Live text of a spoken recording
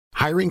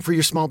Hiring for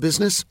your small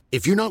business?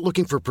 If you're not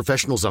looking for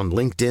professionals on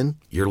LinkedIn,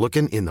 you're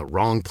looking in the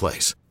wrong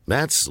place.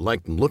 That's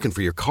like looking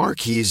for your car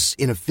keys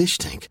in a fish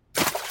tank.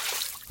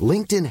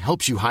 LinkedIn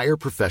helps you hire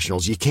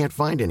professionals you can't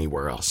find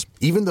anywhere else,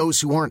 even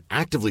those who aren't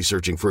actively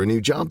searching for a new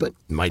job but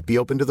might be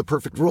open to the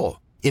perfect role.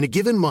 In a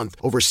given month,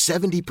 over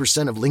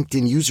 70% of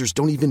LinkedIn users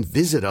don't even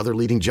visit other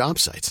leading job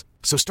sites.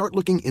 So start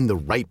looking in the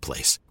right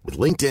place. With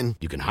LinkedIn,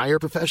 you can hire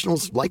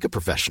professionals like a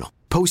professional.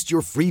 Post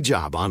your free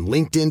job on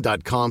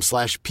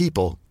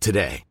linkedin.com/people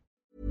today.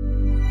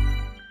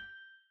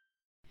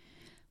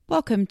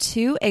 Welcome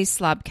to A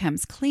Slob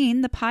Comes Clean,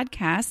 the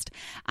podcast.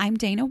 I'm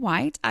Dana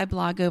White. I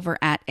blog over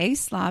at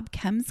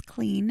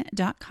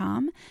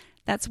aslobcomesclean.com.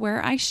 That's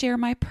where I share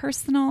my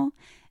personal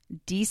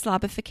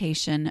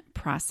deslobification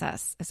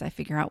process as I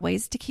figure out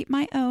ways to keep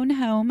my own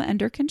home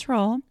under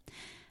control.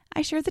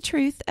 I share the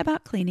truth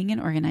about cleaning and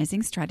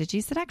organizing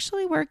strategies that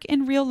actually work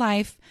in real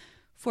life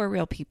for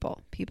real people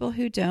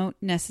who don't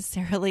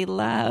necessarily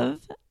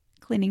love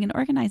cleaning and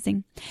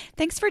organizing.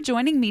 Thanks for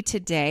joining me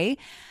today.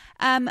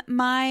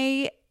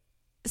 My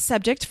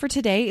subject for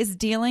today is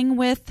dealing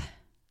with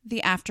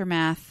the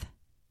aftermath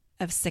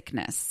of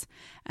sickness.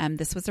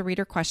 This was a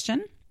reader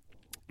question.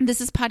 This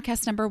is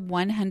podcast number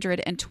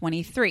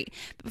 123.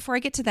 But before I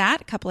get to that,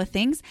 a couple of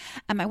things.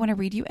 I want to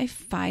read you a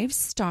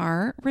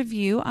 5-star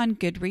review on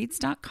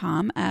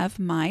Goodreads.com of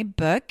my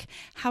book,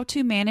 How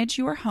to Manage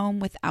Your Home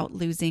Without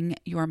Losing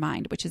Your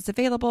Mind, which is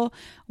available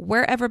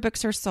wherever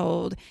books are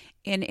sold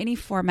in any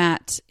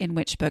format in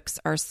which books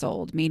are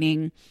sold,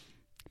 meaning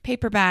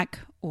paperback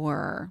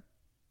or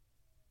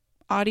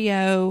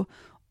audio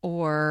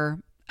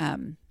or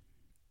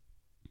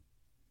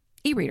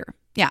e-reader.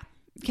 Yeah.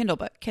 Kindle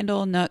book,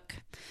 Kindle, Nook,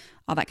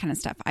 all that kind of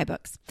stuff,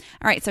 iBooks.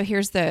 All right, so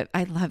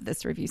I love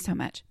this review so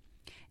much.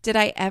 Did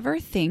I ever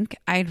think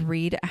I'd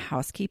read a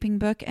housekeeping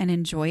book and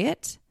enjoy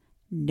it?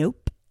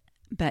 Nope.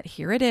 But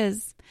here it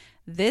is.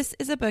 This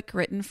is a book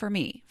written for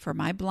me, for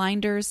my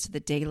blinders to the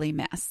daily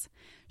mess.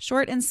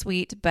 Short and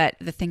sweet, but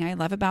the thing I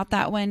love about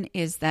that one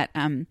is that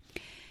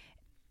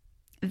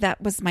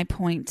that was my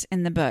point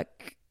in the book.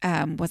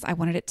 Was I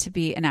wanted it to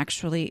be an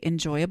actually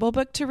enjoyable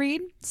book to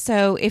read.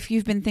 So if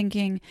you've been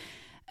thinking,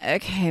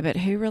 okay, but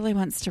who really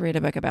wants to read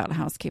a book about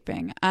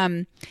housekeeping?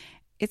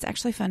 It's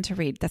actually fun to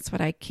read. That's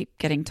what I keep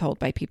getting told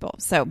by people.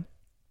 So,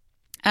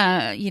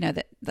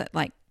 that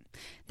like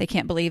they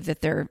can't believe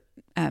that they're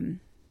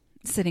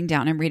sitting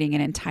down and reading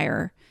an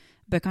entire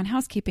book on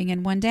housekeeping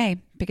in one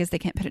day because they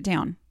can't put it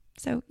down.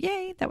 So,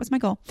 yay, that was my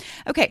goal.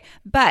 Okay,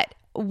 but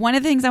one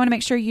of the things I want to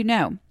make sure you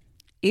know,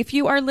 if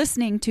you are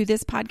listening to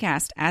this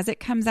podcast as it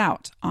comes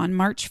out on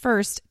March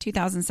 1st,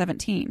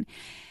 2017,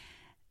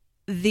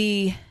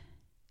 the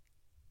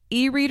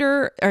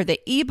e-reader or the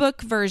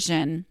ebook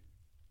version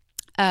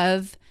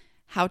of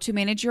How to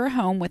Manage Your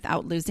Home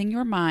Without Losing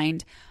Your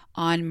Mind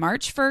on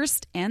March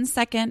 1st and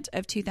 2nd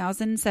of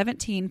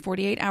 2017,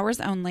 48 hours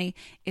only,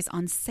 is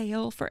on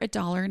sale for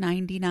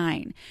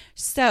 $1.99.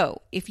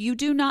 So if you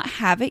do not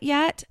have it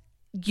yet,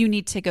 you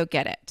need to go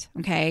get it.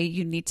 Okay.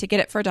 You need to get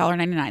it for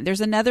 $1.99. There's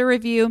another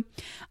review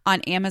on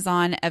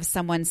Amazon of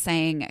someone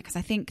saying, because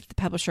I think the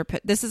publisher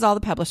this is all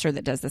the publisher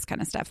that does this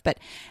kind of stuff,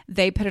 but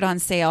they put it on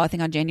sale, I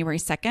think on January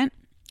 2nd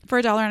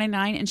for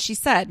 $1.99. And she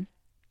said,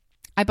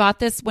 I bought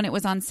this when it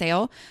was on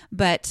sale,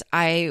 but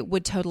I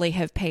would totally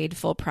have paid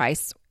full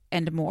price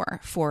and more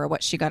for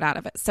what she got out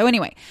of it. So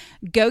anyway,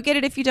 go get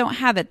it if you don't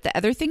have it. The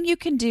other thing you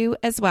can do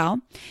as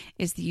well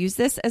is use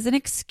this as an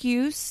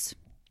excuse.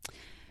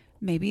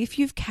 Maybe if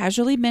you've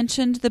casually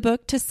mentioned the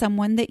book to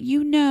someone that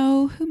you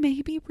know who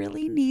maybe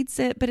really needs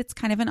it, but it's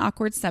kind of an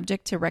awkward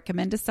subject to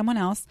recommend to someone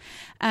else.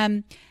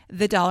 The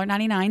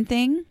 $1.99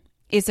 thing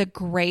is a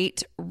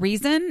great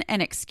reason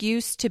and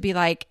excuse to be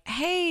like,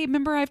 hey,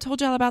 remember I've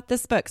told y'all about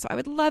this book. So I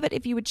would love it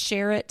if you would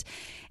share it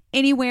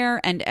anywhere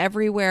and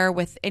everywhere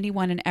with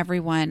anyone and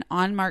everyone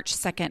on March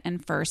 2nd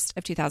and 1st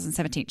of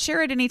 2017.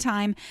 Share it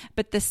anytime,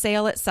 but the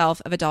sale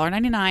itself of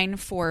 $1.99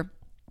 for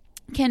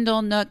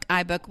Kindle, Nook,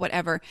 iBook,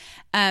 whatever,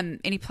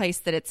 any place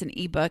that it's an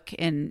ebook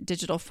in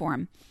digital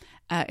form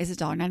is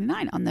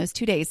 $1.99 on those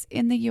 2 days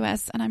in the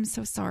U.S. And I'm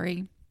so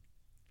sorry.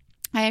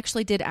 I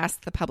actually did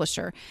ask the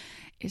publisher,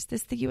 is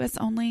this the U.S.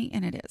 only?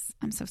 And it is.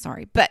 I'm so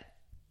sorry, but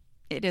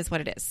it is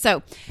what it is.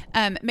 So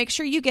make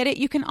sure you get it.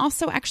 You can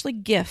also actually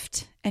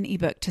gift an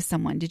ebook to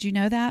someone. Did you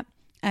know that?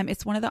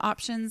 It's one of the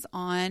options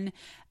on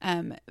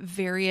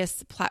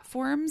various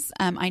platforms.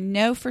 I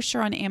know for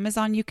sure on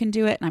Amazon you can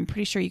do it, and I'm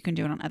pretty sure you can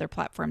do it on other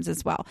platforms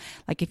as well.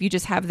 Like if you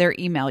just have their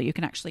email, you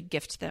can actually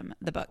gift them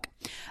the book.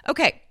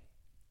 Okay.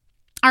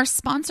 Our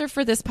sponsor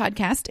for this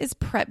podcast is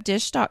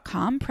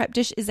PrepDish.com.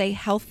 PrepDish is a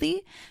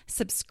healthy,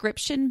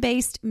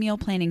 subscription-based meal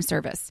planning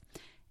service.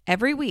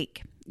 Every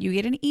week, you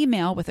get an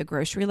email with a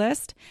grocery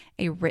list,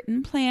 a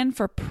written plan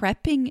for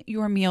prepping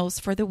your meals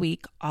for the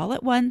week all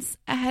at once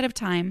ahead of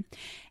time,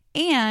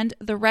 and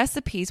the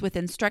recipes with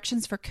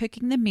instructions for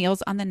cooking the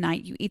meals on the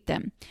night you eat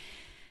them.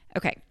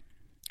 Okay,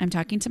 I'm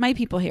talking to my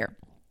people here.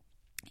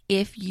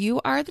 If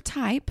you are the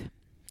type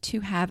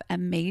to have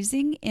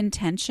amazing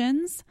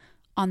intentions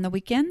on the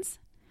weekends,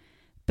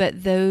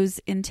 but those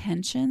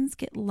intentions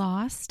get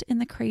lost in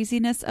the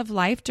craziness of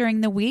life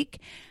during the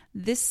week,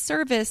 this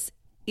service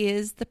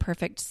is the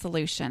perfect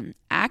solution.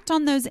 Act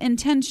on those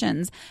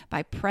intentions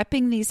by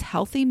prepping these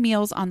healthy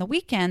meals on the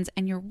weekends,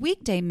 and your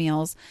weekday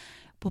meals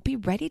will be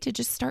ready to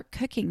just start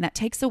cooking. That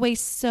takes away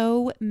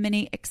so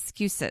many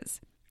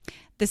excuses.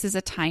 This is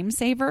a time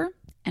saver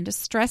and a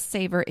stress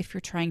saver if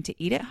you're trying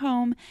to eat at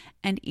home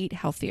and eat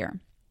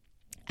healthier.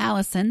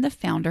 Allison, the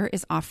founder,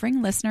 is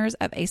offering listeners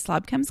of A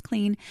Slob Comes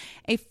Clean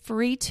a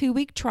free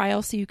 2-week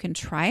trial so you can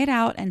try it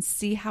out and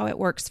see how it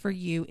works for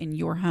you in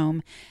your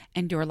home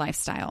and your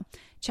lifestyle.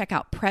 Check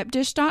out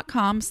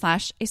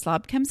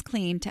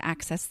prepdish.com/aslobcomesclean to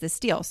access this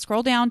deal.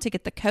 Scroll down to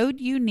get the code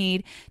you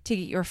need to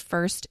get your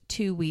first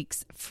 2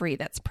 weeks free.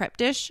 That's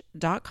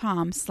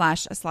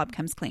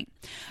prepdish.com/aslobcomesclean.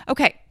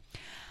 Okay.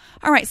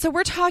 All right. So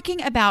we're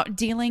talking about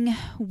dealing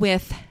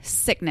with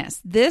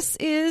sickness. This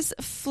is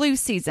flu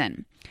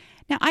season.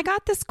 Now, I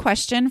got this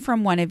question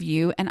from one of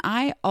you, and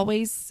I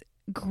always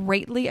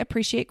greatly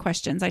appreciate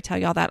questions. I tell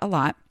y'all that a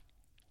lot.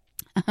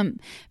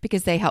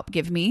 Because they help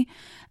give me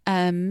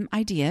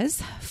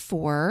ideas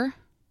for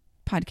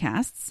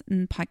podcasts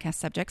and podcast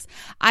subjects.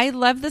 I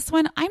love this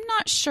one. I'm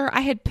not sure.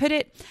 I had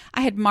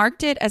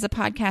marked it as a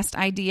podcast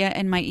idea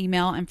in my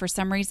email, and for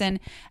some reason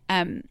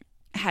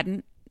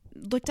hadn't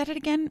looked at it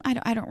again.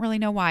 I don't really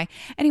know why.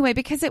 Anyway,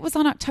 because it was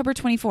on October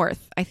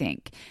 24th, I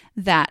think,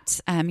 that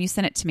you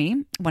sent it to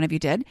me. One of you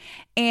did.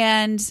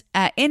 And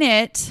in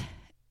it,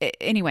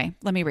 anyway,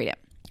 let me read it.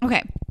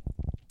 Okay.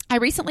 I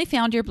recently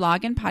found your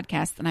blog and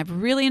podcast, and I've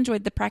really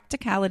enjoyed the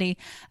practicality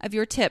of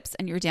your tips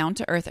and your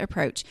down-to-earth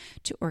approach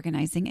to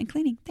organizing and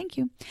cleaning. Thank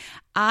you.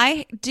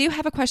 I do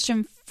have a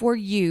question for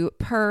you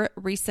per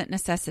recent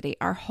necessity.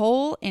 Our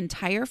whole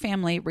entire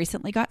family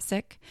recently got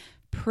sick,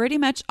 pretty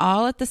much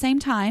all at the same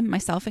time,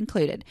 myself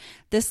included.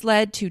 This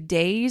led to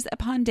days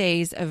upon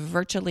days of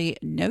virtually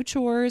no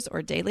chores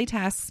or daily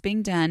tasks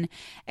being done,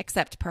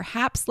 except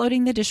perhaps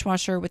loading the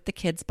dishwasher with the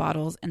kids'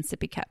 bottles and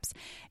sippy cups.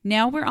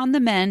 Now we're on the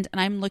mend,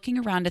 and I'm looking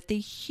around at the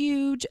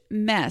huge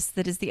mess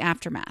that is the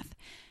aftermath.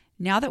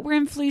 Now that we're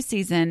in flu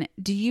season,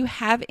 do you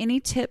have any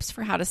tips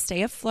for how to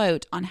stay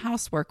afloat on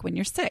housework when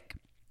you're sick?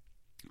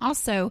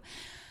 Also,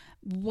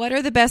 what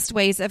are the best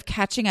ways of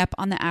catching up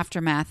on the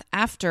aftermath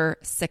after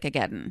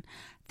sick-ageddon?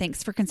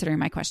 Thanks for considering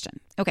my question.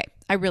 Okay,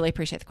 I really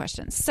appreciate the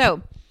question.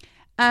 So,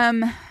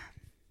 I'm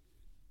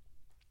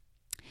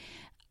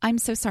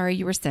so sorry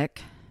you were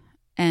sick,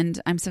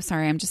 and I'm so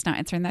sorry I'm just now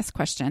answering this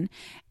question.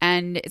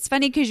 And it's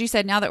funny because you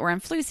said now that we're in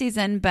flu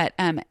season, but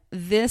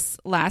this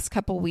last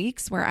couple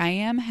weeks where I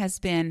am has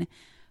been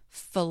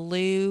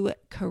flu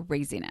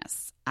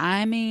craziness.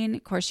 I mean,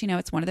 of course,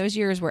 it's one of those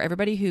years where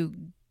everybody who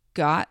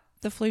got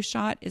the flu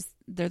shot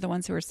they're the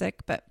ones who are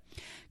sick, but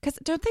because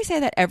don't they say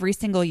that every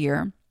single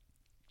year?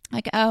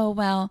 Like, oh,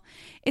 well,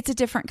 it's a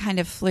different kind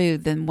of flu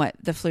than what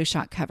the flu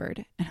shot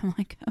covered. And I'm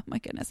like, oh my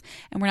goodness.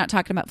 And we're not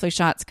talking about flu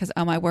shots because,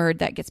 oh my word,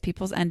 that gets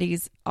people's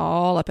undies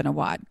all up in a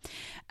wad.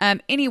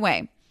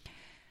 Anyway,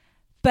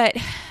 but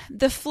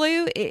the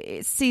flu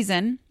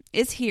season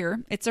is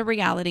here. It's a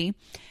reality.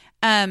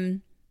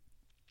 It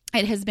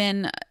has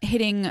been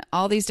hitting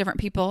all these different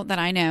people that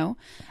I know.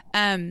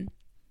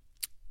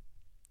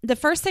 The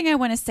first thing I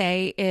want to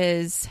say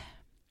is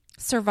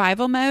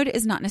survival mode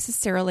is not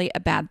necessarily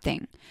a bad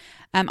thing.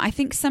 I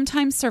think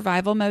sometimes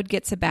survival mode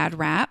gets a bad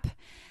rap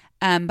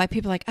by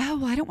people like, oh,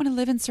 well, I don't want to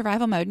live in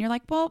survival mode. And you're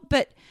like, well,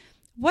 but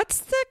what's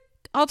the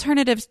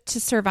alternative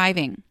to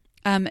surviving?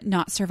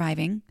 Not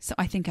surviving. So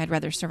I think I'd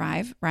rather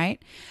survive,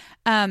 right?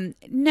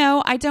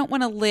 No, I don't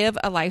want to live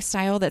a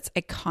lifestyle that's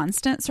a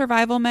constant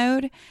survival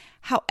mode.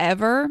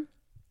 However,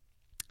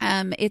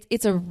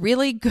 it's a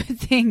really good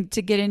thing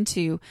to get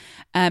into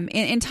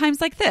in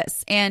times like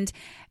this. And,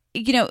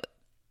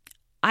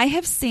 I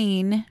have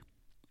seen,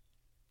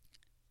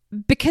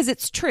 because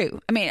it's true.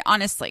 I mean,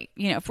 honestly,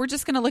 if we're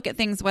just going to look at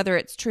things, whether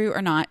it's true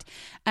or not,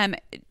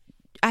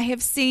 I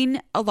have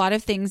seen a lot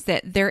of things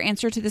that their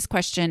answer to this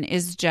question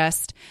is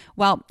just,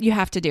 well, you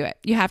have to do it.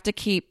 You have to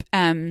keep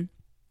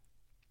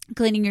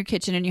cleaning your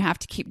kitchen, and you have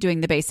to keep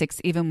doing the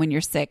basics even when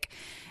you're sick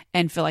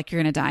and feel like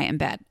you're going to die in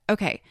bed.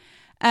 Okay.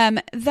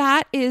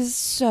 That is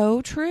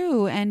so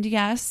true. And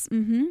yes,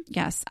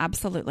 yes,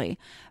 absolutely.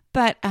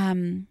 But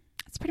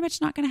it's pretty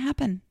much not going to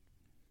happen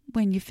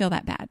when you feel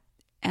that bad.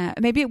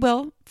 Maybe it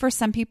will for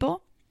some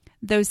people,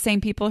 those same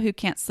people who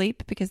can't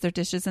sleep because their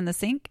dishes in the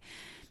sink.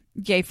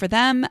 Yay for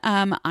them.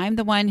 I'm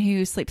the one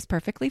who sleeps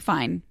perfectly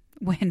fine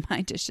when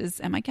my dishes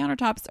and my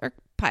countertops are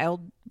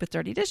piled with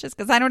dirty dishes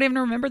because I don't even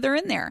remember they're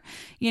in there.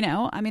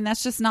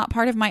 That's just not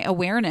part of my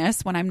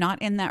awareness when I'm not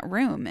in that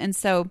room. And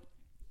so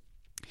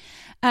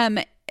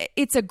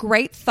it's a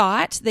great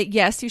thought that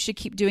yes, you should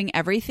keep doing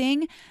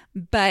everything,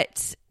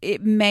 but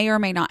it may or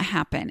may not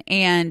happen.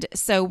 And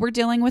so we're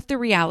dealing with the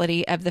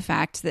reality of the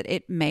fact that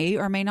it may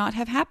or may not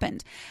have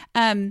happened.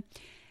 And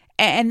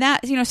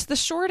that, so the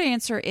short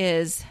answer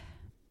is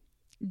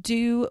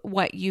do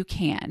what you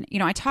can.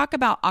 I talk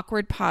about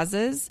awkward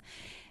pauses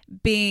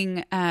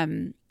being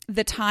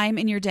the time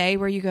in your day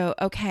where you go,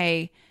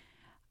 okay,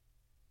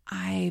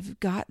 I've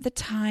got the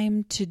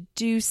time to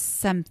do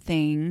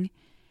something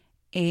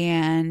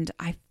and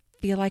I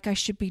feel like I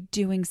should be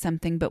doing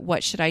something, but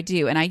what should I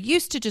do? And I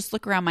used to just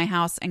look around my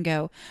house and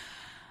go,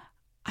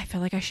 I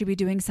feel like I should be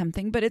doing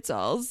something, but it's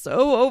all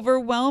so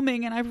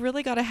overwhelming. And I've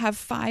really got to have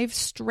 5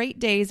 straight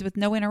days with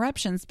no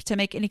interruptions to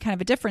make any kind of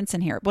a difference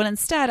in here. But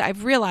instead,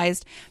 I've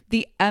realized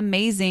the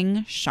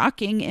amazing,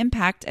 shocking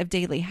impact of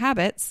daily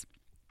habits,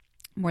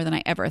 more than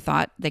I ever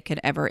thought they could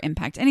ever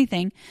impact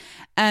anything.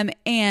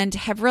 And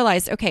have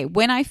realized, okay,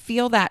 when I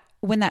feel that,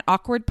 when that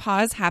awkward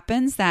pause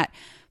happens, that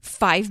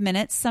 5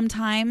 minutes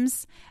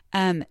sometimes,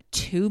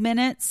 2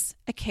 minutes,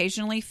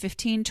 occasionally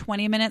 15,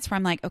 20 minutes where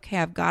I'm like, okay,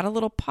 I've got a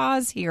little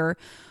pause here.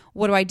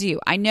 What do I do?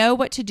 I know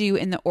what to do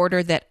in the order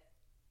and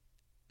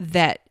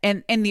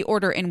in the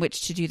order in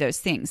which to do those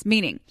things.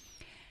 Meaning,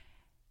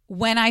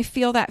 when I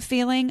feel that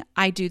feeling,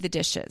 I do the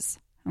dishes.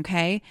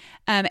 Okay.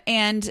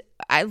 And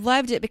I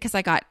loved it because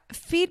I got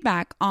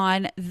feedback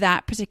on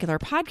that particular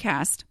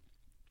podcast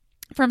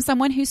from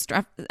someone who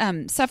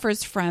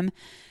suffers from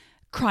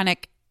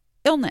chronic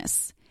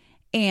illness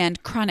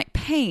and chronic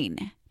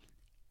pain.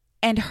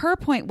 And her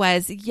point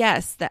was,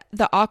 yes, that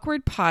the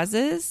awkward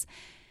pauses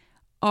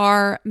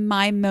are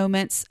my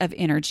moments of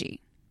energy.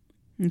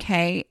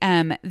 Okay.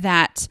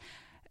 That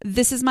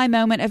this is my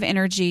moment of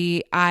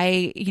energy.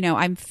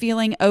 I'm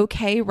feeling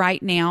okay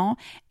right now.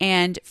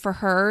 And for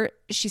her,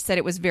 she said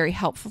it was very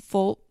helpful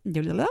for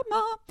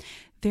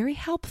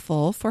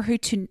her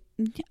to,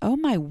 oh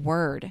my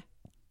word.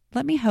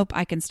 Let me hope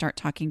I can start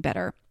talking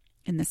better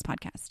in this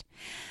podcast.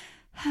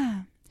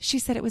 She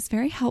said it was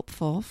very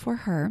helpful for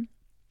her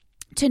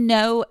to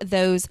know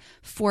those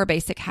 4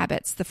 basic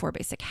habits, the 4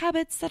 basic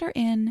habits that are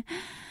in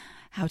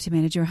How to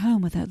Manage Your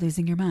Home Without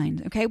Losing Your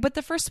Mind. Okay. But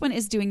the first one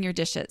is doing your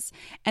dishes.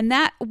 And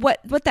that,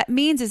 what that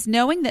means is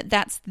knowing that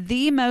that's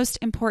the most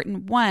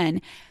important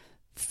one,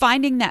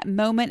 finding that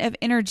moment of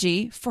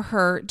energy for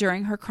her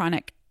during her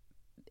chronic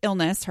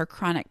illness, her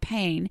chronic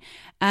pain,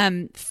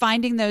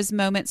 finding those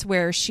moments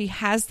where she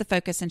has the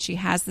focus and she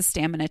has the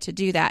stamina to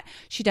do that.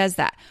 She does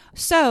that.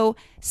 So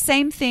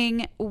same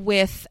thing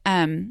with,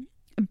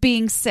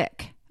 being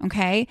sick.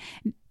 Okay.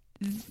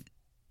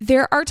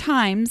 There are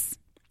times,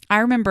 I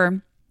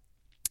remember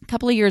a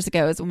couple of years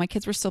ago is when my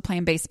kids were still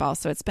playing baseball.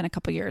 So it's been a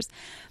couple of years,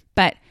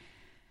 but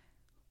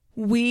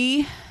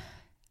there's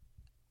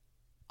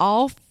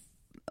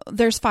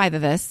 5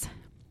 of us.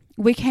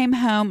 We came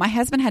home. My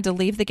husband had to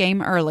leave the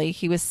game early.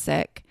 He was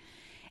sick,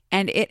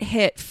 and it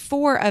hit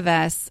 4 of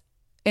us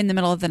in the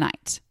middle of the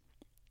night.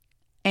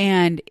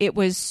 And it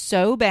was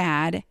so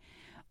bad.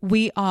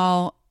 It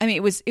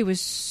was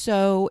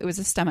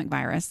a stomach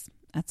virus.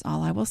 That's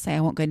all I will say.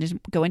 I won't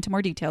go into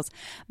more details,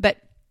 but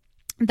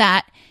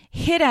that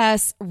hit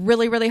us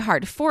really, really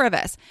hard, 4 of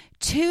us,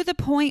 to the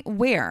point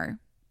where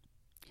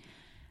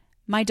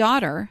my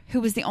daughter,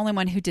 who was the only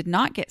one who did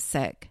not get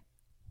sick,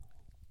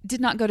 did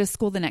not go to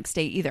school the next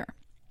day either.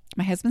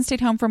 My husband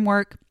stayed home from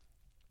work.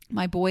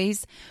 My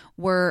boys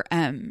were,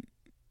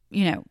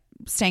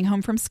 staying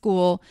home from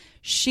school.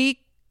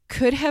 She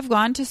could have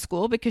gone to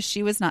school because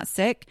she was not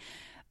sick,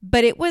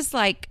 but it was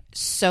like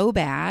so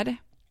bad,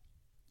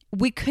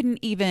 we couldn't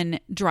even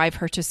drive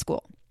her to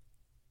school.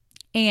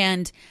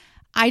 And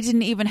I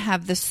didn't even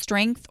have the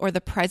strength or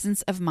the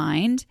presence of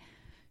mind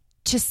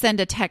to send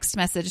a text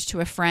message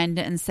to a friend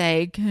and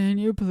say, can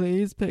you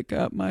please pick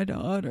up my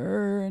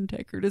daughter and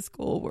take her to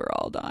school? We're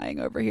all dying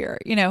over here.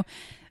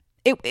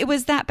 It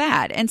was that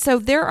bad. And so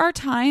there are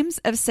times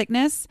of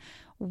sickness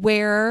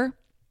where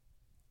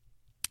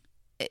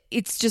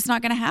it's just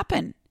not going to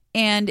happen.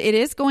 And it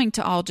is going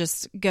to all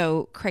just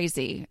go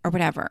crazy or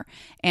whatever.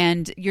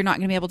 And you're not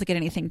going to be able to get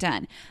anything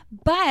done.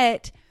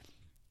 But,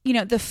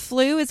 the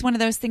flu is one of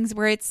those things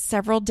where it's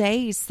several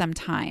days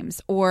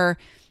sometimes, or,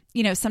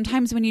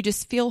 sometimes when you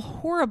just feel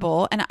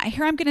horrible. And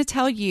here I'm going to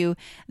tell you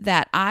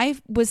that I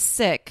was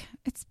sick.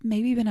 It's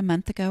maybe been a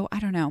month ago.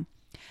 I don't know.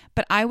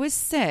 But I was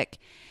sick.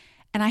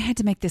 And I had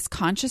to make this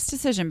conscious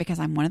decision because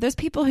I'm one of those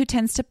people who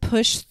tends to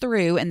push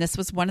through. And this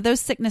was one of those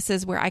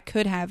sicknesses where I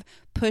could have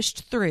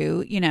pushed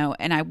through,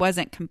 and I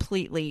wasn't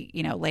completely,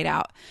 laid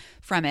out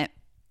from it.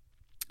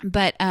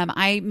 But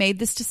I made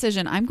this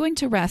decision. I'm going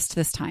to rest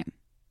this time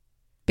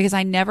because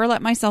I never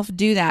let myself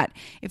do that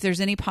if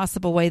there's any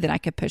possible way that I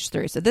could push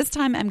through. So this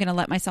time I'm going to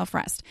let myself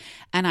rest.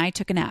 And I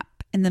took a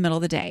nap in the middle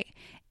of the day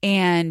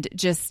and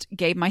just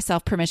gave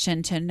myself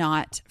permission to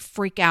not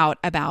freak out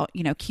about,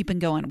 keeping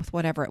going with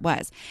whatever it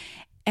was.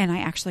 And I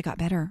actually got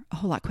better a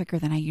whole lot quicker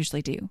than I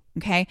usually do.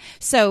 Okay.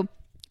 So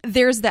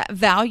there's that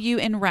value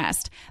in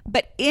rest.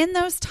 But in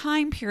those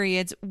time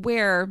periods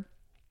where,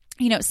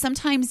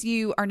 sometimes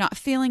you are not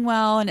feeling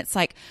well and it's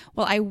like,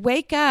 well, I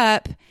wake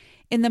up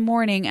in the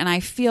morning and I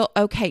feel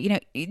okay. Do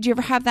you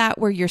ever have that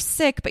where you're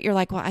sick, but you're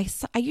like, well,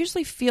 I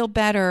usually feel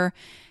better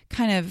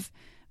kind of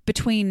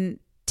between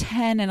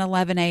 10 and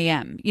 11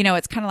 a.m.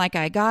 It's kind of like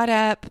I got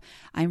up,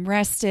 I'm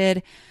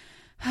rested,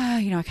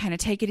 I kind of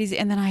take it easy,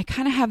 and then I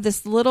kind of have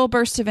this little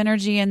burst of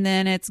energy, and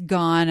then it's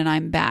gone, and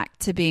I'm back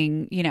to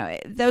being,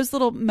 those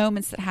little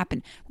moments that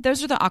happen.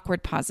 Those are the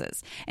awkward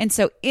pauses. And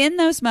so in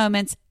those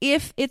moments,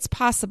 if it's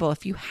possible,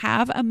 if you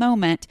have a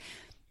moment,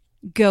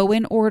 go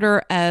in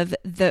order of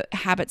the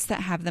habits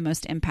that have the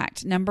most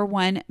impact. Number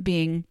one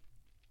being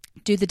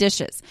do the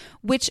dishes,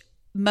 which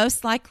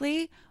most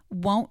likely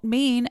won't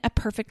mean a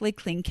perfectly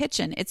clean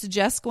kitchen. It's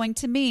just going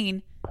to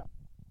mean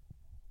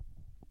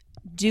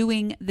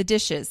doing the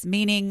dishes,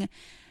 meaning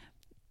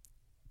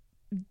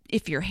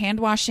if you're hand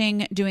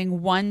washing,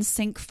 doing one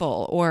sink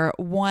full or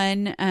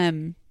one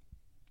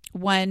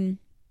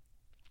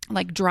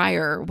like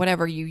dryer,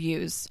 whatever you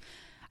use.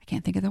 I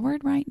can't think of the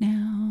word right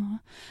now.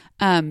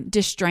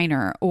 Dish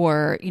drainer,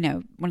 or,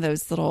 one of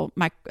those little,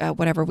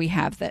 whatever we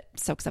have that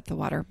soaks up the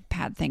water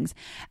pad things.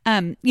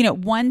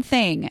 One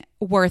thing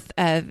worth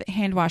of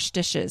hand wash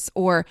dishes,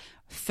 or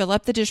fill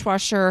up the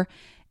dishwasher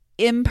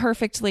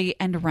imperfectly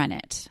and run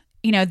it.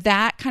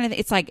 That kind of,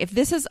 it's like, if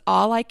this is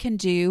all I can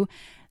do,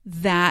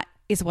 that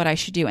is what I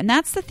should do. And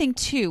that's the thing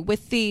too,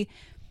 with the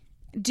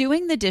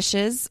doing the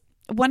dishes.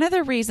 One of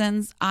the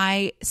reasons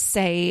I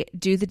say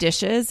do the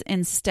dishes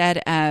instead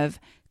of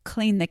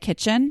clean the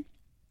kitchen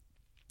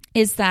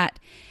is that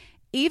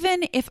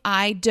even if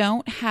I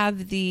don't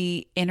have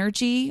the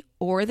energy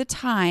or the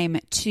time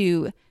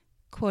to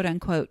quote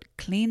unquote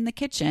clean the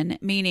kitchen,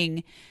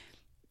 meaning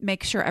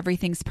make sure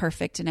everything's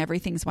perfect and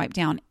everything's wiped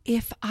down,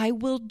 if I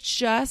will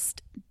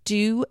just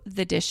do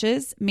the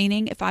dishes,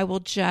 meaning if I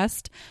will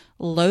just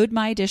load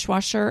my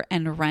dishwasher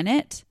and run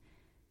it,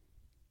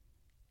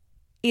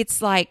 it's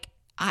like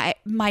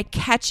my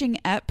catching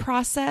up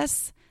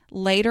process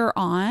later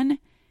on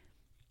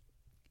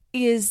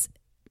is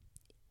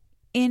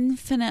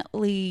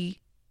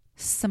infinitely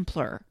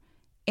simpler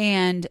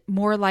and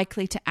more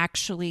likely to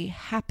actually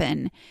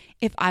happen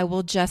if I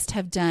will just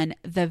have done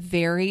the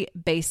very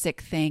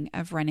basic thing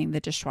of running the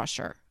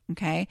dishwasher.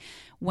 Okay.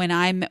 When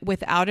I'm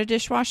without a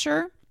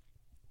dishwasher,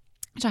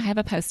 which I have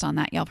a post on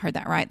that. Y'all have heard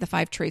that, right? The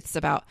 5 truths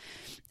about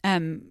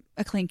a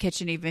clean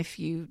kitchen, even if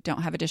you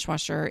don't have a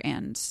dishwasher.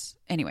 And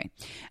anyway,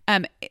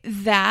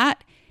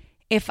 that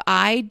if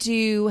I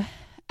do,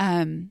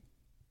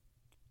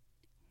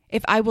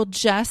 if I will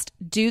just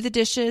do the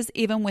dishes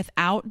even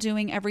without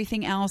doing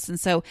everything else. And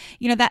so,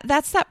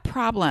 that's that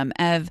problem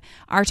of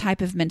our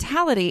type of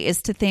mentality,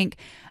 is to think,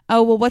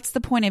 oh, well, what's the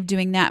point of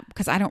doing that?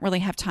 Because I don't really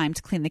have time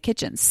to clean the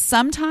kitchen.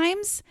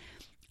 Sometimes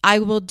I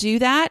will do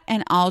that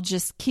and I'll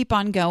just keep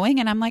on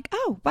going. And I'm like,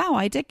 oh, wow,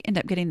 I did end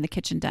up getting the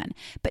kitchen done.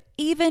 But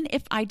even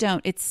if I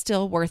don't, it's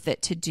still worth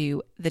it to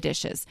do the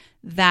dishes,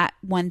 that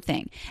one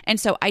thing.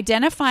 And so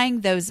identifying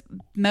those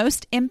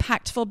most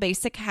impactful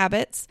basic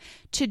habits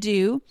to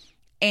do,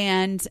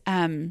 and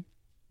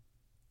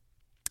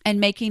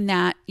making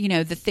that,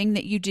 the thing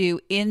that you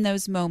do in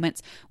those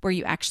moments where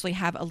you actually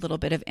have a little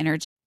bit of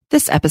energy.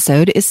 This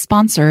episode is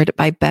sponsored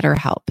by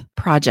BetterHelp.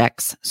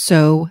 Projects,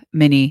 so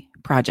many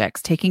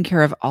projects. Taking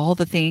care of all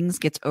the things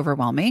gets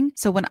overwhelming.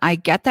 So when I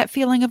get that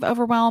feeling of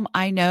overwhelm,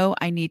 I know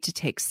I need to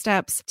take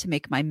steps to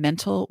make my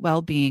mental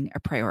well-being a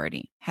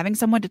priority. Having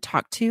someone to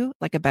talk to,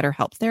 like a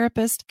BetterHelp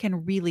therapist,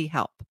 can really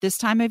help. This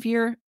time of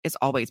year is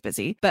always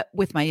busy, but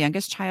with my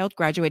youngest child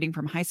graduating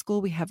from high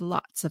school, we have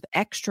lots of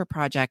extra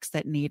projects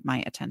that need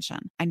my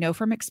attention. I know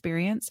from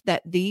experience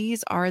that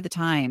these are the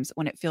times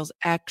when it feels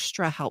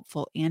extra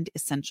helpful and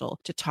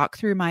essential to talk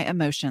through my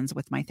emotions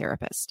with my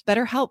therapist.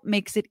 BetterHelp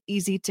makes it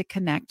easy to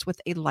connect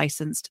with a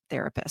licensed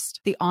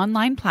therapist. The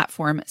online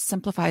platform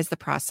simplifies the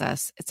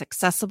process. It's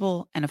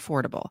accessible and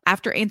affordable.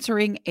 After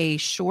answering a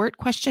short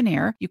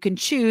questionnaire, you can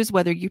choose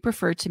whether you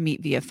prefer to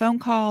meet via phone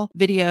call,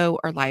 video,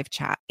 or live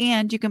chat.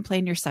 And you can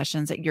plan your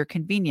sessions at your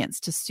convenience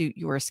to suit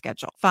your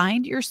schedule.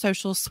 Find your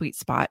social sweet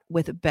spot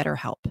with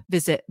BetterHelp.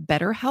 Visit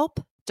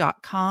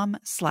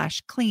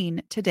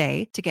BetterHelp.com/clean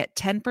today to get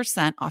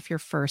 10% off your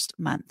first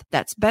month.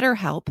 That's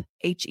BetterHelp,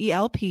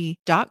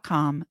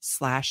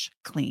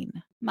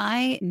 HELP.com/clean.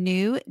 My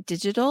new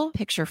digital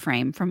picture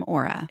frame from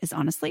Aura is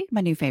honestly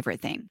my new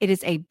favorite thing. It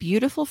is a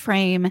beautiful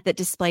frame that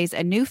displays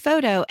a new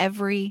photo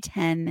every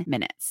 10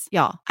 minutes.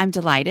 Y'all, I'm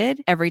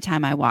delighted every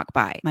time I walk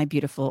by my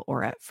beautiful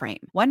Aura frame.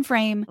 One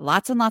frame,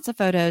 lots and lots of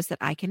photos that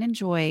I can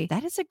enjoy.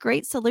 That is a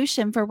great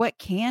solution for what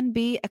can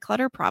be a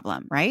clutter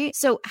problem, right?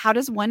 So how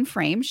does one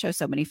frame show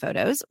so many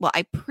photos? Well,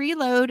 I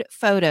preload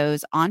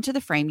photos onto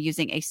the frame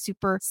using a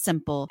super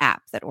simple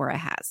app that Aura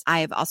has. I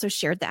have also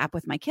shared the app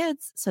with my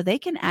kids so they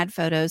can add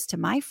photos to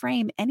my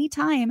frame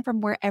anytime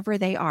from wherever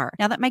they are.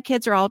 Now that my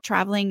kids are all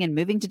traveling and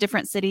moving to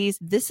different cities,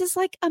 this is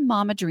like a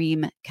mama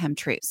dream come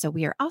true. So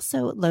we are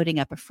also loading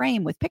up a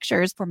frame with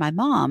pictures for my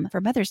mom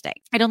for Mother's Day.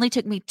 It only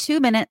took me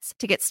 2 minutes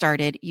to get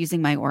started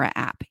using my Aura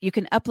app. You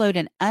can upload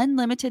an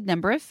unlimited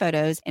number of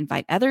photos,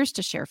 invite others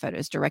to share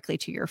photos directly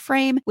to your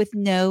frame with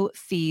no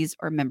fees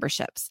or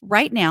memberships.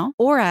 Right now,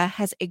 Aura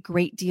has a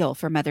great deal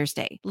for Mother's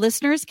Day.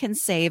 Listeners can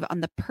save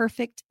on the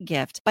perfect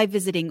gift by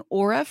visiting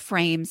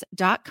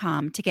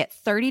auraframes.com to get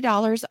 $30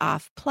 $30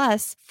 off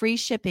plus free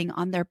shipping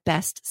on their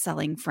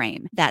best-selling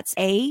frame. That's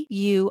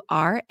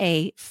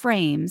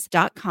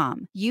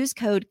AURAFrames.com. Use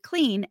code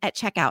CLEAN at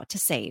checkout to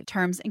save.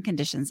 Terms and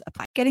conditions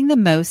apply. Getting the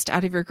most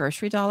out of your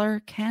grocery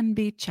dollar can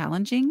be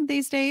challenging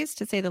these days,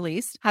 to say the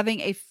least.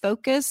 Having a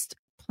focused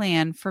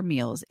plan for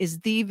meals is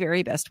the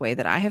very best way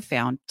that I have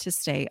found to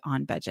stay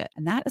on budget.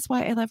 And that is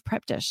why I love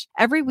Prep Dish.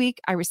 Every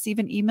week I receive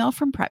an email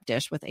from Prep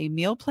Dish with a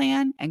meal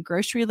plan and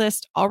grocery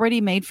list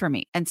already made for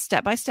me and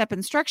step-by-step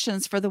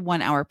instructions for the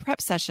 1-hour prep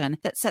session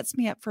that sets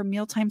me up for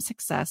mealtime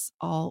success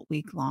all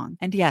week long.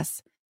 And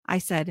yes, I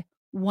said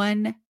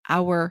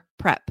 1-hour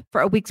prep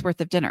for a week's worth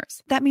of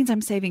dinners. That means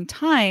I'm saving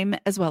time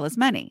as well as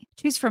money.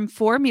 Choose from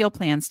 4 meal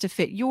plans to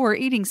fit your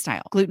eating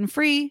style: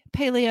 gluten-free,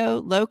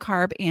 paleo, low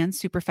carb, and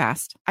super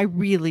fast. I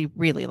really,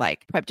 really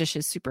like Prep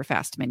Dish's super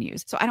fast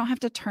menus, so I don't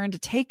have to turn to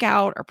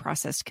takeout or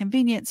processed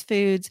convenience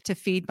foods to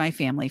feed my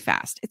family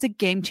fast. It's a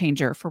game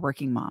changer for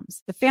working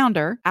moms. The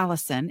founder,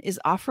 Allison, is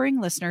offering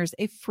listeners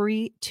a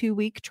free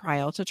 2-week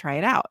trial to try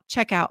it out.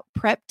 Check out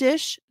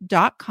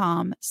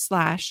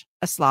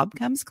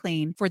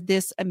prepdish.com/aslobcomesclean for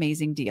this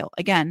amazing deal.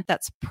 Again,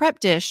 that's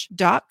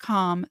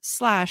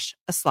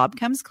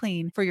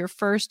prepdish.com/aslobcomesclean for your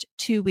first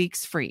 2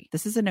 weeks free.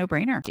 This is a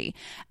no-brainer.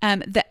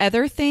 The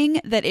other thing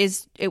that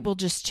it will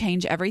just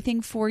change everything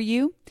for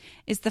you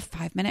is the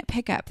 5-minute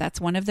pickup. That's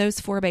one of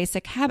those 4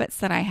 basic habits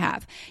that I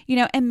have.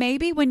 And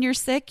maybe when you're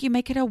sick, you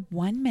make it a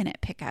 1-minute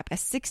pickup, a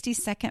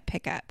 60-second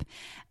pickup.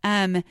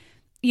 Or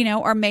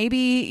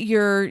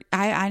maybe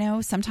I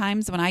know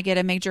sometimes when I get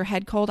a major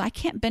head cold, I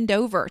can't bend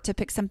over to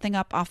pick something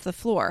up off the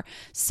floor.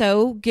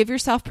 So give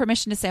yourself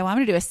permission to say, well, I'm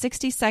going to do a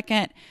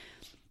 60-second,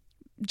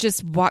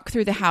 just walk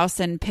through the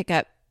house and pick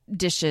up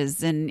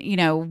dishes and,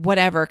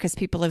 whatever, because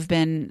people have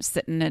been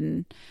sitting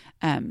and,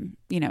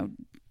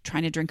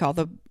 trying to drink all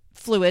the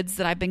fluids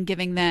that I've been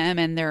giving them,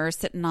 and they're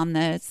sitting on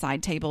the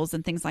side tables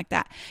and things like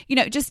that.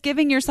 Just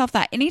giving yourself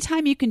that.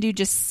 Anytime you can do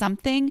just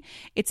something,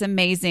 it's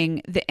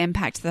amazing the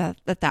impact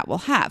that will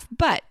have.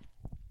 But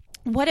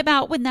what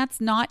about when that's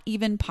not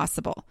even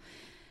possible?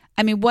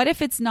 I mean, what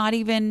if it's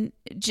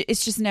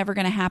just never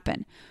going to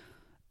happen,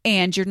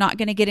 and you're not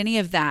going to get any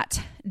of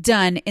that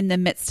done in the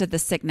midst of the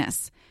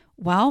sickness?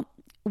 Well,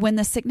 when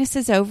the sickness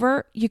is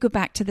over, you go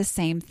back to the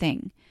same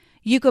thing.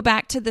 You go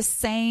back to the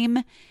same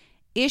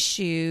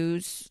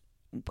issues.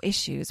 Why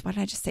did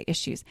I just say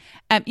issues?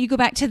 You go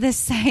back to the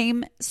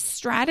same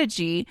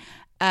strategy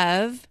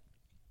of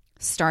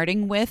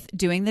starting with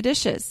doing the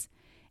dishes.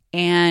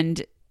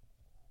 And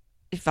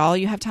if all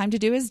you have time to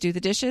do is do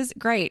the dishes,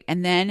 great.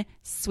 And then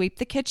sweep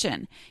the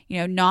kitchen,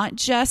 not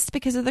just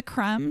because of the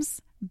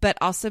crumbs, but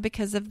also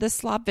because of the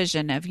slob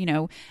vision of,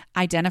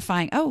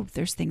 identifying, oh,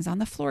 there's things on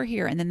the floor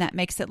here. And then that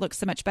makes it look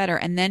so much better.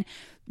 And then,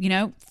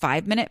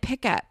 5-minute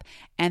pickup,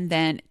 and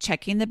then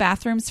checking the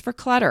bathrooms for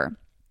clutter.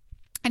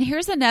 And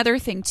here's another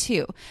thing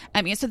too.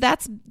 So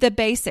that's the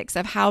basics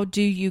of how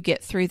do you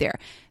get through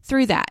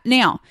that.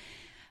 Now,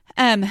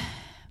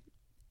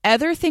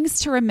 other things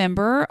to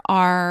remember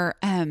are,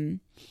 things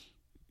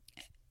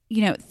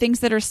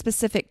that are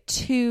specific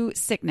to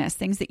sickness,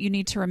 things that you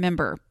need to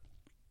remember.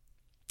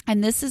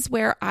 And this is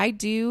where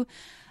green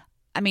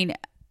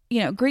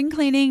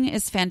cleaning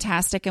is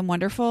fantastic and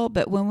wonderful,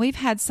 but when we've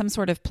had some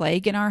sort of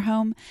plague in our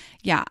home,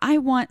 I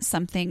want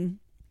something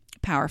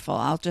powerful.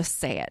 I'll just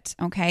say it.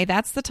 Okay.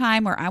 That's the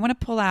time where I want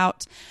to pull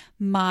out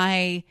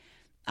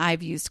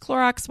I've used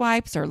Clorox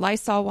wipes or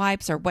Lysol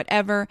wipes or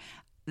whatever.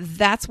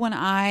 That's when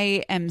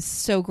I am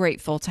so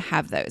grateful to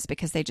have those,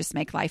 because they just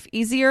make life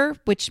easier,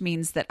 which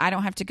means that I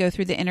don't have to go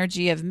through the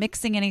energy of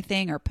mixing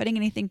anything or putting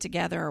anything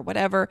together or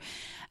whatever,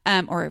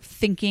 or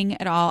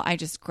thinking at all. I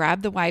just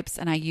grab the wipes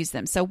and I use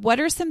them. So what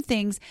are some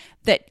things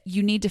that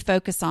you need to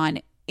focus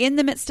on in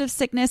the midst of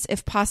sickness,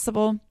 if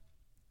possible,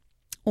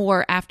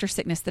 or after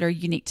sickness, that are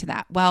unique to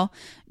that? Well,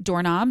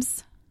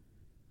 doorknobs.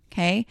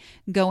 Okay.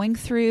 Going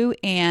through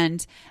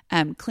and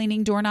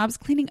cleaning doorknobs,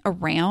 cleaning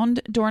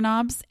around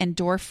doorknobs and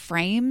door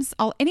frames,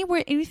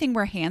 anything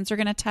where hands are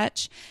going to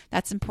touch.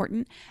 That's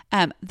important.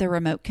 The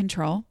remote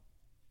control.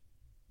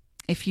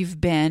 If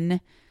you've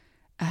been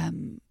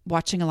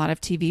watching a lot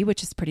of TV,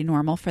 which is pretty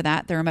normal for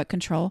that, the remote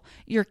control,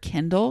 your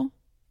Kindle,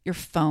 your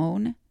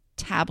phone,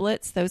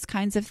 tablets, those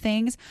kinds of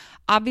things.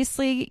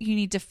 Obviously, you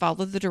need to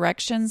follow the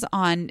directions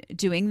on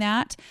doing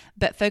that,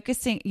 but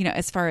focusing,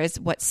 as far as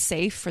what's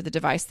safe for the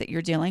device that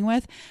you're dealing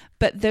with,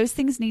 but those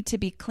things need to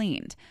be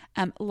cleaned.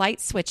 Light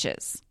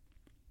switches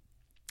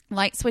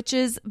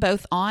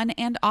both on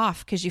and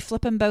off, because you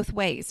flip them both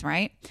ways,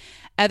 right?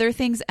 Other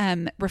things,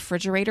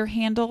 refrigerator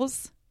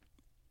handles,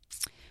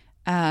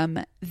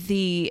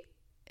 the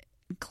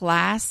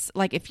glass,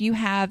 like if you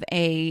have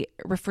a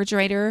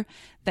refrigerator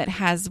that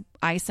has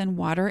ice and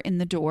water in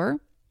the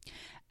door,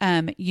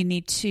 you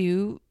need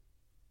to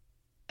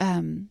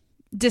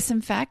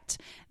disinfect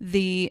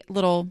the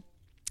little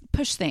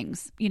push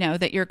things,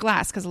 that your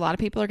glass, because a lot of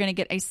people are going to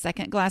get a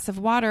second glass of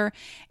water,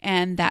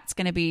 and that's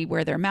going to be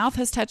where their mouth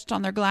has touched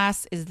on their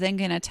glass is then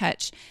going to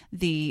touch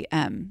the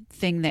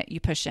thing that you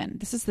push in.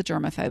 This is the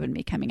germaphobe in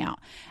me coming out.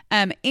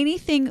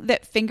 Anything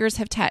that fingers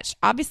have touched.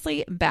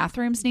 Obviously,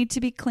 bathrooms need to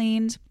be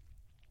cleaned.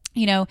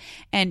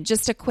 And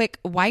just a quick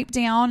wipe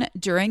down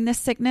during the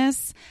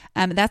sickness.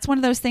 That's one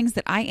of those things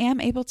that I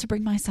am able to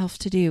bring myself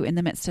to do in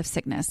the midst of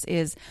sickness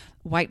is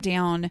wipe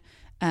down,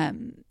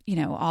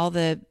 all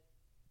the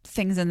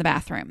things in the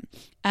bathroom.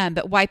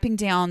 But wiping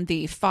down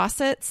the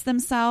faucets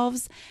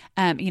themselves,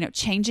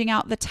 changing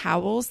out the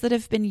towels that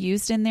have been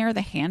used in there,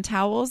 the hand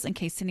towels, in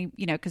case any,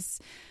 because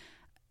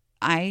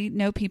I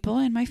know people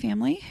in my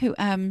family who,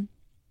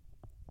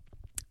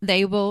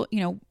 they will,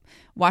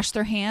 wash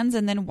their hands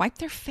and then wipe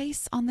their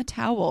face on the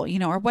towel,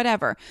 or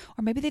whatever.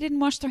 Or maybe they didn't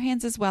wash their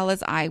hands as well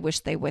as I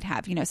wish they would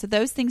have, so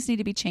those things need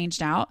to be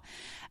changed out.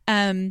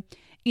 The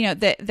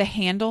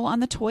handle on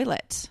the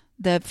toilet,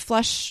 the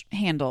flush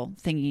handle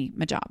thingy,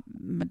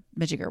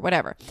 majigger,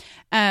 whatever.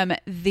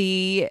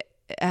 The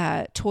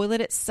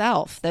toilet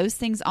itself, those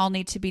things all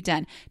need to be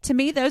done. To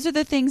me, those are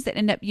the things that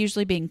end up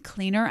usually being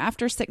cleaner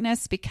after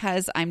sickness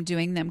because I'm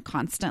doing them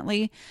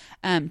constantly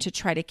to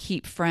try to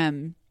keep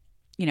from,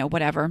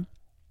 whatever.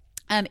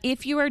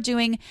 If you are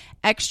doing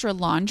extra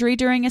laundry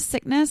during a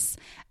sickness,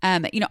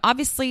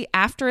 obviously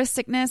after a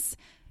sickness,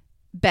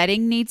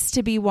 bedding needs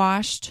to be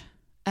washed.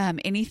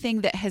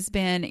 Anything that has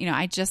been,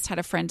 I just had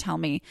a friend tell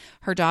me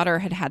her daughter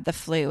had the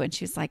flu and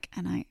she's like,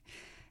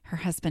 her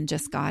husband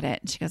just got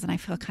it. And she goes, and I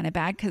feel kind of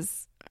bad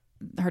because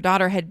her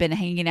daughter had been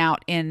hanging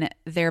out in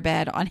their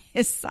bed on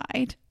his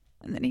side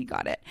and then he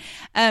got it.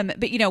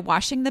 But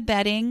washing the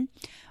bedding,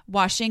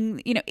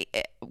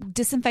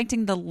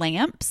 disinfecting the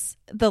lamps,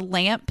 the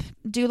lamp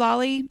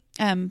doolally,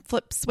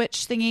 flip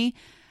switch thingy.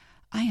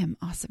 I am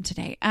awesome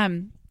today.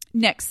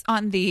 Next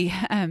on the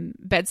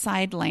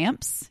bedside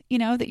lamps,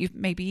 that you've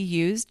maybe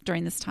used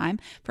during this time.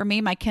 For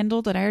me, my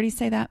Kindle, did I already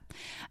say that?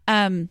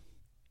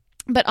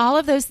 But all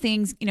of those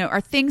things,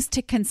 are things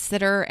to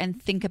consider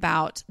and think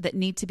about that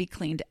need to be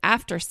cleaned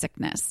after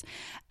sickness.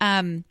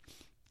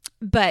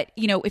 But,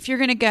 if you're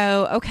going to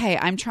go, okay,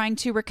 I'm trying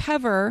to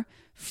recover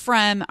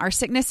from our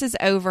sickness is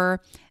over,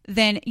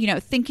 then,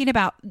 thinking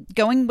about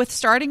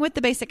starting with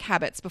the basic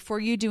habits before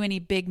you do any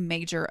big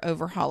major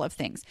overhaul of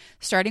things,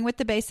 starting with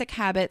the basic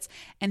habits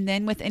and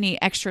then with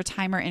any extra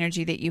time or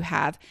energy that you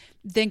have,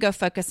 then go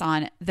focus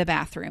on the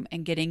bathroom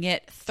and getting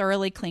it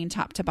thoroughly clean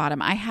top to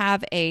bottom. I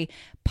have a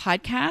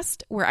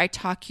podcast where I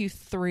talk you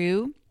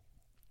through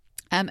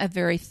a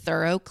very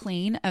thorough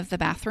clean of the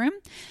bathroom.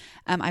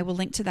 I will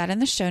link to that in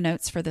the show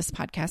notes for this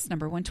podcast,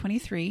 number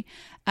 123.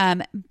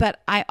 But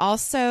I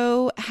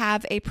also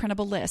have a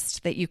printable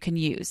list that you can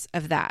use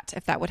of that,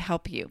 if that would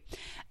help you.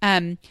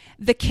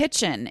 The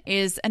kitchen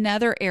is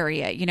another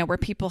area, where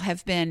people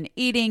have been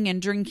eating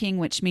and drinking,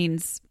 which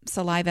means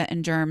saliva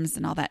and germs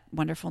and all that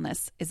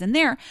wonderfulness is in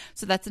there.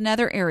 So that's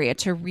another area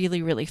to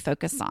really, really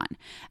focus on.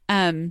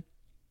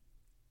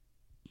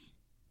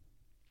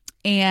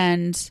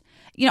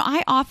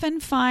 I often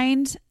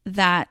find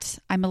that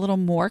I'm a little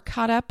more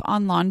caught up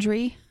on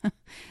laundry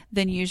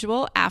than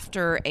usual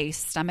after a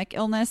stomach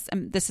illness.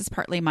 And this is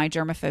partly my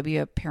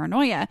germophobia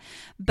paranoia,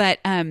 but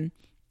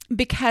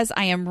because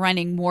I am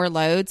running more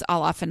loads,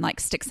 I'll often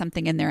stick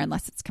something in there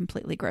unless it's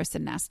completely gross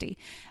and nasty.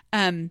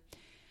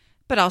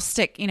 But I'll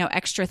stick,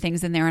 extra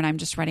things in there and I'm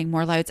just running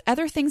more loads.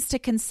 Other things to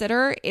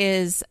consider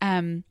is,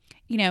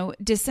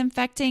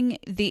 disinfecting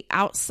the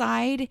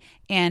outside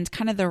and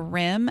kind of the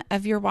rim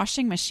of your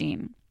washing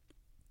machine.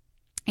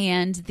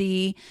 And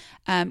the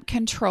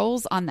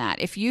controls on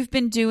that. If you've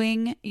been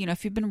doing,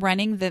 if you've been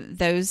running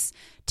those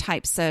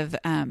types of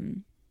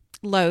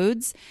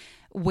loads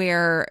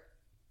where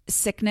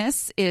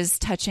sickness is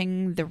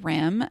touching the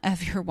rim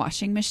of your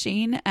washing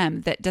machine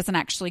that doesn't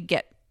actually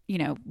get,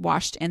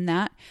 washed in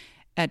that,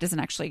 doesn't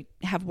actually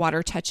have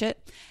water touch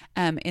it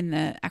in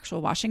the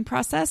actual washing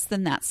process,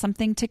 then that's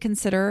something to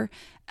consider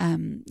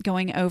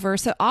going over.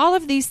 So all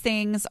of these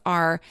things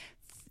are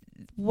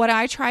what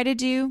I try to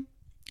do.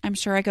 I'm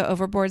sure I go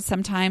overboard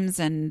sometimes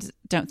and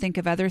don't think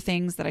of other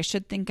things that I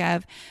should think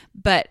of,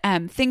 but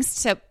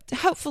things to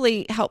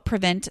hopefully help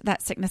prevent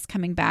that sickness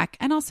coming back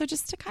and also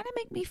just to kind of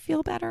make me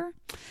feel better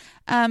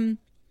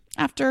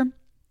after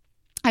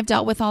I've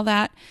dealt with all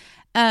that.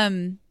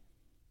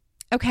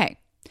 Okay,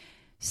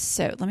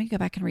 so let me go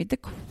back and read the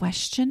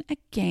question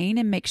again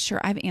and make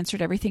sure I've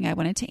answered everything I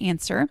wanted to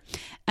answer.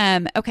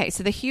 Okay,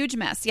 so the huge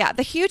mess. Yeah,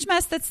 the huge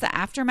mess that's the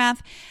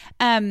aftermath.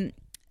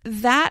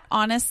 That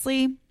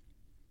honestly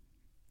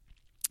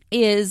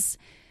is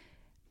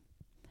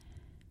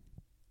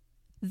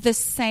the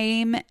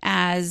same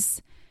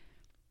as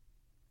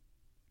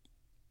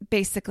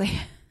basically,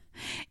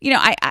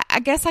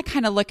 I guess I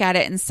kind of look at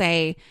it and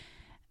say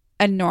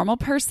a normal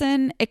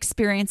person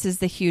experiences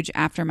the huge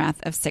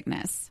aftermath of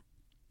sickness.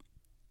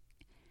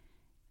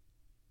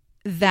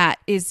 That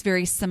is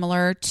very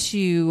similar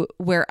to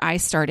where I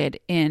started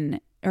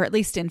or at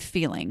least in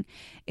feeling,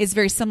 is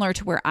very similar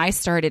to where I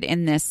started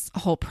in this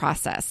whole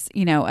process,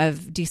 of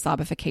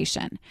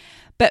deslobification.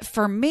 But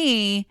for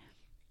me,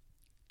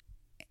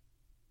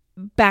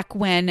 back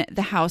when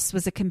the house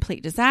was a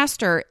complete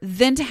disaster,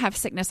 then to have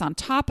sickness on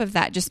top of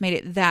that just made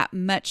it that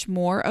much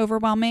more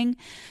overwhelming.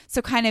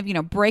 So kind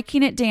of,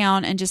 breaking it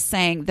down and just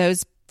saying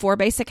those 4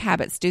 basic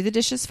habits: do the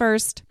dishes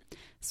first,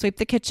 sweep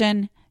the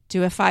kitchen,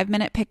 do a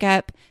 5-minute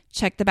pickup,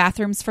 check the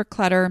bathrooms for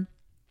clutter,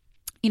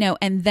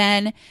 and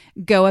then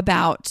go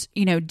about,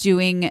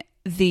 doing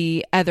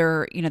the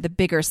other, the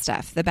bigger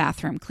stuff, the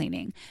bathroom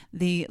cleaning,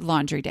 the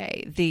laundry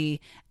day, the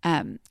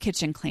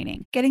kitchen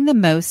cleaning. Getting the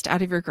most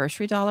out of your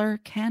grocery dollar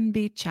can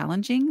be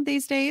challenging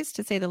these days,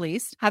 to say the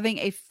least. Having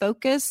a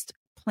focused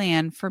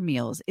plan for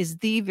meals is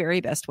the very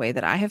best way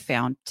that I have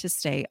found to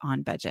stay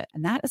on budget.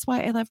 And that is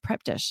why I love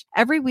Prep Dish.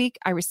 Every week,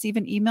 I receive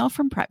an email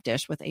from Prep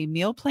Dish with a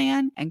meal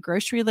plan and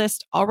grocery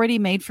list already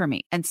made for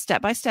me, and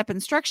step-by-step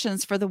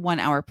instructions for the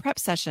 1-hour prep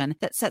session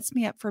that sets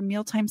me up for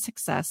mealtime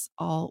success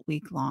all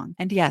week long.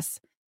 And yes,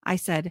 I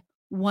said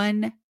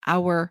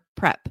 1-hour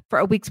prep for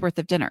a week's worth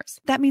of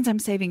dinners. That means I'm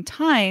saving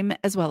time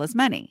as well as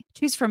money.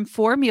 Choose from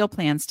 4 meal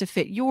plans to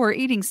fit your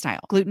eating style: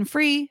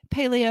 gluten-free,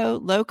 paleo,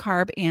 low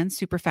carb, and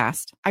super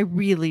fast. I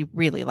really,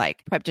 really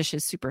like Prep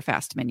Dish's super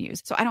fast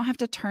menus, so I don't have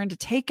to turn to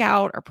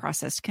takeout or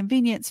processed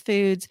convenience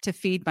foods to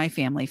feed my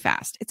family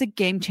fast. It's a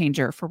game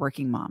changer for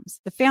working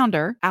moms. The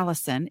founder,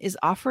 Allison, is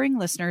offering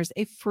listeners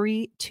a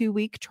free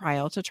 2-week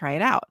trial to try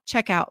it out.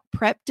 Check out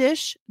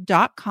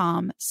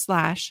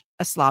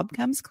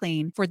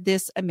prepdish.com/aslobcomesclean for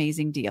this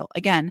amazing deal.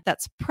 Again,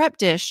 that's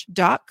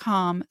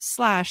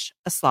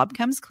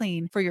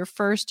prepdish.com/aslobcomesclean for your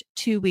first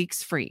 2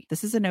 weeks free.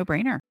 This is a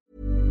no-brainer.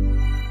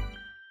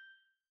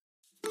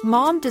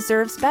 Mom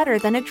deserves better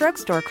than a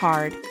drugstore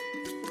card.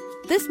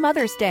 This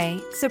Mother's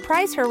Day,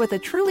 surprise her with a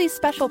truly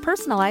special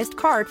personalized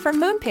card from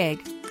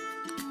Moonpig.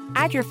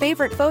 Add your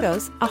favorite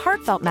photos, a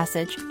heartfelt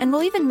message, and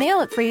we'll even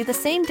mail it for you the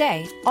same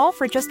day, all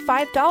for just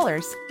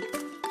 $5.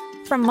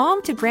 From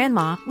mom to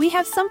grandma, we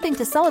have something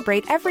to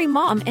celebrate every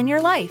mom in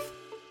your life.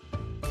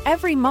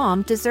 Every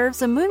mom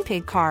deserves a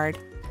Moonpig card.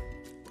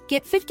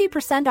 Get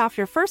 50% off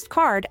your first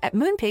card at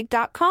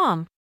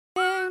Moonpig.com.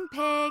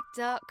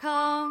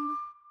 Moonpig.com.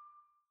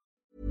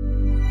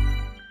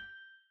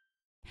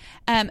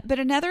 But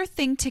another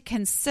thing to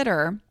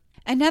consider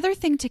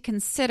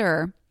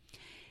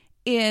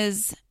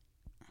is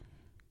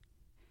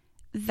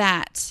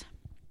that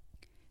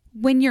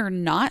when you're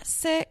not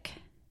sick,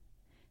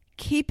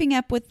 keeping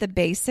up with the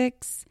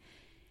basics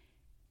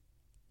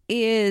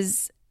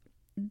is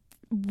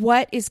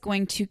what is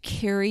going to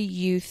carry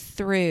you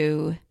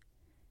through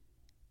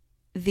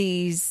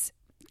these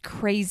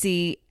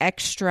crazy,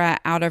 extra,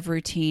 out of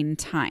routine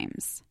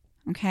times.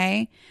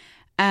 Okay?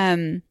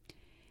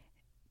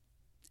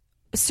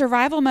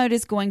 Survival mode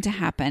is going to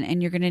happen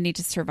and you're going to need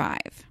to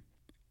survive.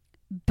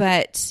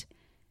 But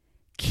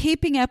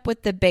keeping up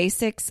with the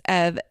basics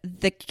of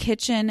the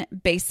kitchen,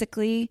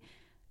 basically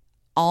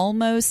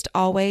almost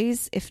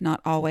always, if not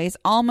always,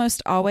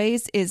 almost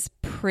always is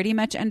pretty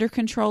much under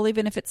control,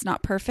 even if it's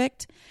not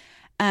perfect.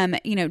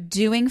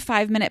 Doing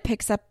 5-minute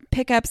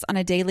pickups on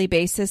a daily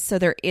basis so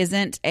there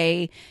isn't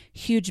a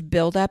huge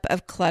buildup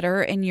of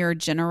clutter in your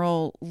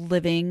general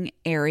living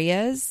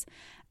areas.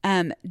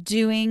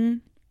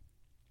 Sweeping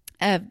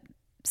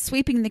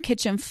the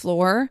kitchen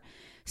floor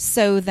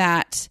so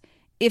that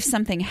if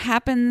something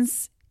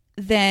happens,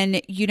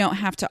 then you don't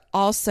have to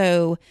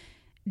also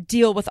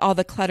deal with all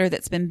the clutter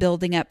that's been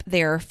building up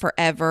there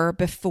forever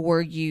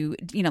before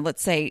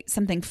let's say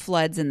something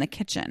floods in the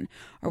kitchen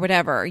or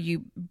whatever,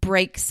 you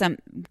break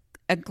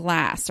a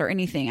glass or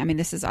anything. I mean,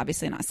 this is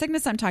obviously not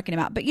sickness I'm talking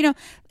about, but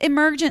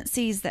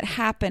emergencies that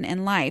happen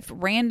in life,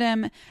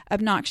 random,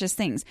 obnoxious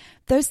things.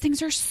 Those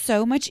things are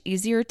so much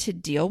easier to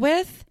deal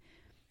with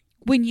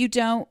when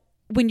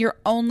you're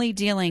only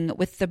dealing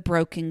with the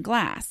broken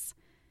glass,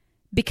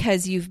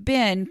 because you've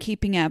been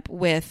keeping up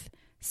with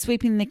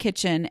sweeping the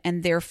kitchen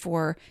and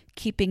therefore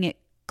keeping it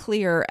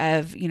clear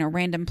of,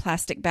 random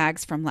plastic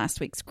bags from last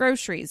week's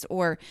groceries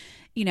or,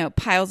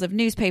 piles of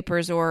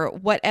newspapers or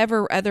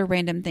whatever other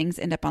random things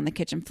end up on the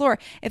kitchen floor.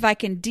 If I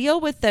can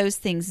deal with those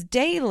things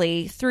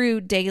daily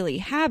through daily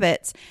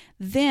habits,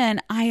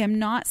 then I am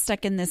not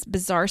stuck in this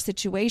bizarre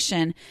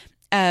situation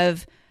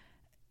of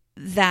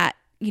that,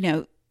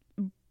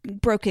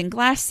 broken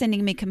glass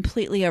sending me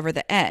completely over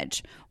the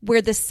edge.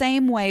 Where the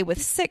same way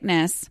with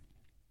sickness,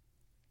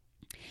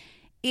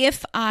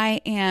 if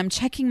I am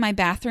checking my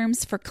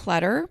bathrooms for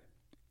clutter,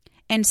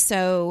 and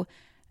so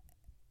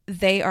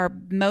they are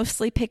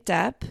mostly picked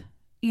up,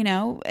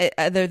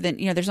 other than,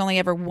 there's only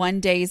ever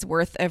 1 day's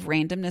worth of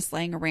randomness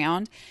laying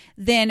around,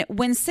 then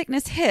when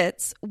sickness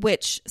hits,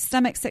 which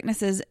stomach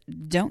sicknesses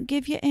don't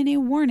give you any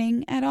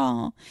warning at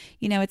all,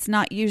 it's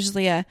not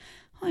usually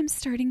I'm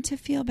starting to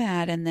feel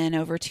bad, and then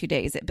over 2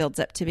 days it builds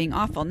up to being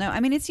awful. No, I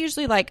mean, it's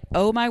usually like,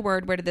 oh my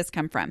word, where did this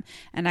come from?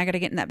 And I got to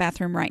get in that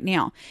bathroom right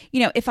now.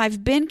 If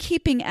I've been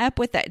keeping up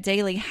with that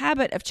daily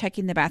habit of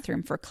checking the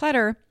bathroom for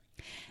clutter,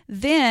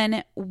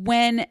 then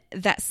when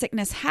that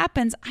sickness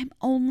happens, I'm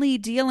only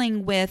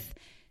dealing with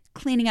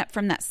cleaning up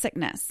from that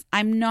sickness.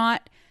 I'm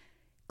not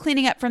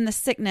cleaning up from the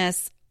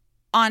sickness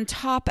on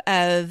top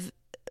of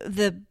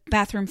the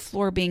bathroom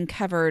floor being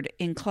covered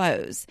in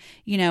clothes.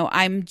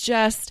 I'm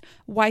just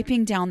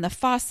wiping down the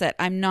faucet.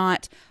 I'm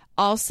not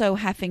also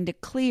having to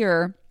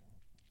clear,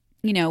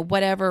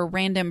 whatever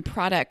random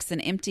products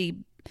and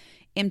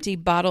empty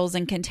bottles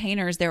and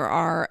containers there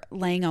are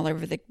laying all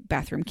over the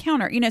bathroom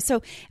counter. So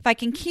if I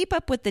can keep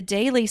up with the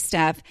daily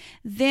stuff,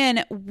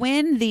 then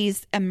when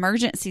these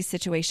emergency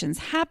situations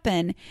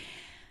happen,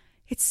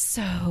 it's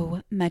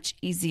so much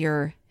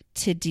easier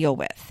to deal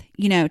with,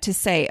 to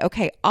say,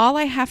 okay, all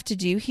I have to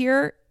do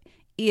here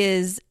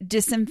is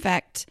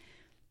disinfect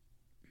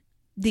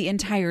the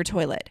entire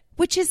toilet,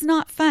 which is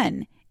not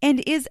fun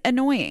and is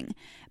annoying.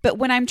 But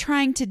when I'm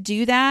trying to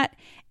do that,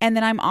 and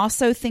then I'm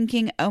also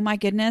thinking, oh my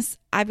goodness,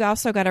 I've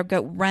also got to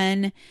go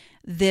run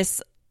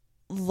this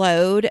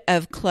load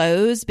of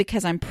clothes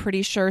because I'm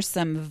pretty sure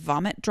some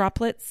vomit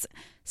droplets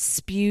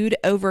spewed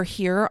over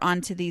here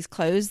onto these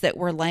clothes that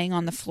were laying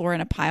on the floor in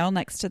a pile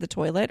next to the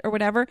toilet or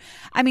whatever.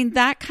 I mean,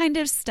 that kind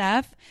of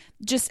stuff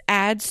just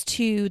adds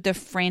to the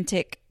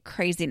frantic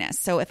craziness.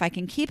 So if I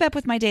can keep up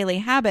with my daily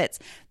habits,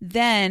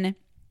 then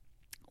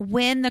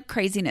when the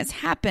craziness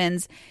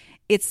happens,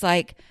 it's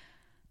like,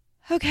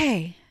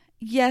 okay,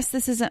 yes,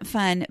 this isn't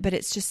fun, but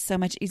it's just so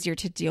much easier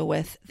to deal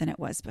with than it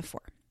was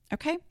before.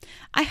 Okay?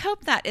 I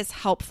hope that is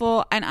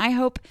helpful, and I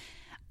hope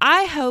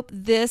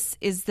this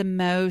is the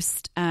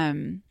most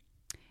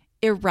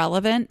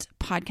irrelevant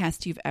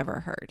podcast you've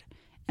ever heard.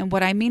 And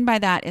what I mean by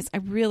that is I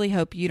really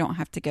hope you don't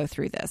have to go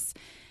through this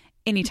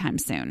anytime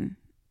soon.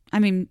 I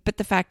mean, but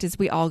the fact is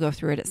we all go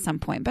through it at some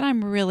point, but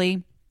I'm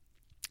really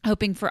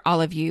hoping for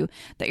all of you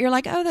that you're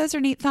like, oh, those are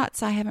neat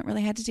thoughts. I haven't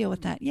really had to deal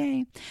with that.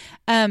 Yay.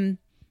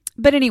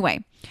 But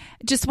anyway,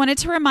 just wanted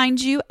to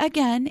remind you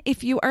again,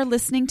 if you are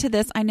listening to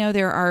this, I know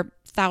there are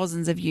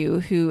thousands of you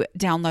who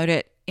download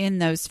it in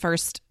those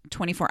first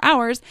 24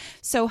 hours.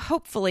 So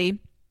hopefully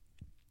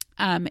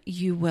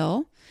you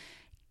will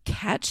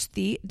catch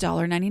the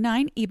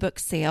 $1.99 ebook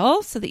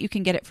sale so that you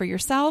can get it for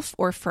yourself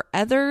or for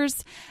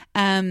others.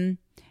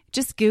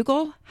 Just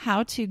Google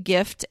how to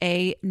gift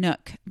a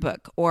Nook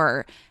book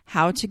or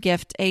how to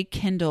gift a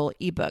Kindle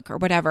ebook or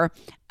whatever.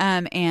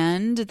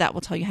 And that will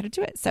tell you how to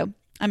do it. So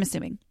I'm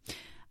assuming.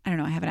 I don't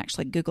know. I haven't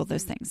actually Googled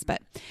those things.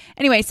 But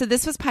anyway, so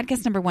this was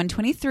podcast number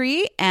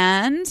 123.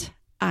 And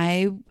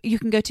you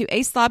can go to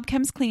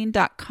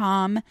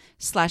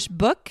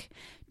aslobcomesclean.com/book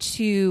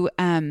to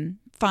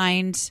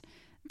find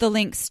the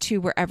links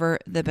to wherever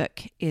the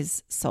book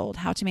is sold.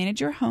 How to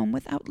manage your home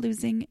without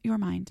losing your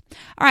mind.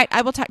 All right.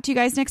 I will talk to you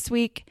guys next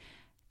week.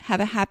 Have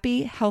a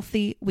happy,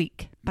 healthy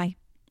week. Bye.